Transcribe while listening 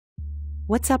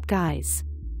What's up, guys?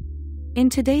 In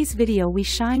today's video we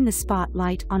shine the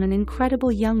spotlight on an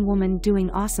incredible young woman doing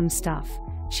awesome stuff.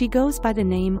 She goes by the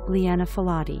name Lianah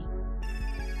Pheladi.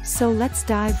 So let's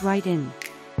dive right in.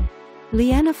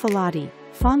 Lianah Pheladi,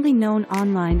 fondly known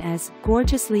online as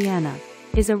Gorgeous Lianah,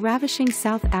 is a ravishing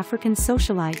South African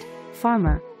socialite,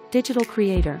 farmer, digital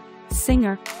creator,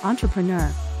 singer, entrepreneur,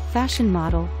 fashion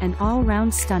model, and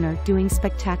all-round stunner doing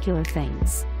spectacular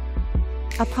things.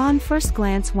 Upon first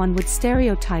glance, one would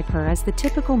stereotype her as the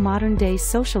typical modern-day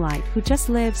socialite who just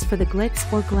lives for the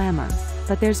glitz or glamour,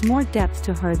 but there's more depth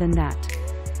to her than that.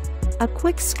 A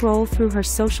quick scroll through her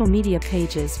social media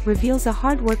pages reveals a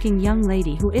hardworking young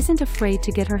lady who isn't afraid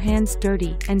to get her hands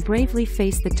dirty and bravely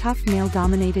face the tough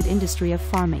male-dominated industry of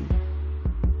farming.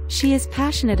 She is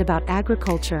passionate about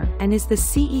agriculture and is the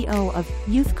CEO of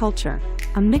Youth Culture,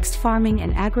 a mixed farming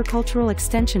and agricultural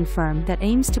extension firm that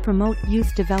aims to promote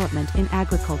youth development in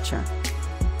agriculture.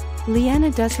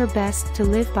 Lianah does her best to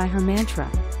live by her mantra,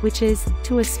 which is,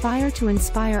 to aspire to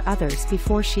inspire others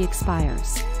before she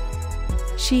expires.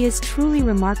 She is truly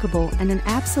remarkable and an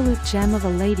absolute gem of a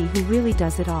lady who really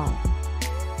does it all.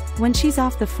 When she's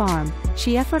off the farm,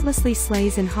 she effortlessly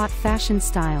slays in hot fashion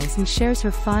styles and shares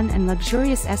her fun and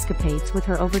luxurious escapades with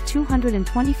her over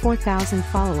 224,000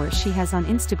 followers she has on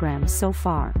Instagram so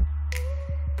far.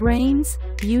 Brains,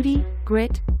 beauty,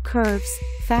 grit, curves,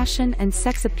 fashion, and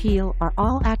sex appeal are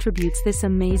all attributes this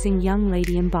amazing young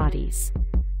lady embodies.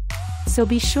 So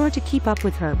be sure to keep up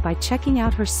with her by checking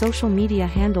out her social media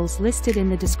handles listed in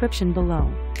the description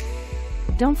below.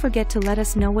 Don't forget to let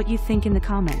us know what you think in the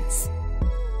comments.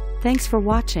 Thanks for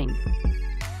watching.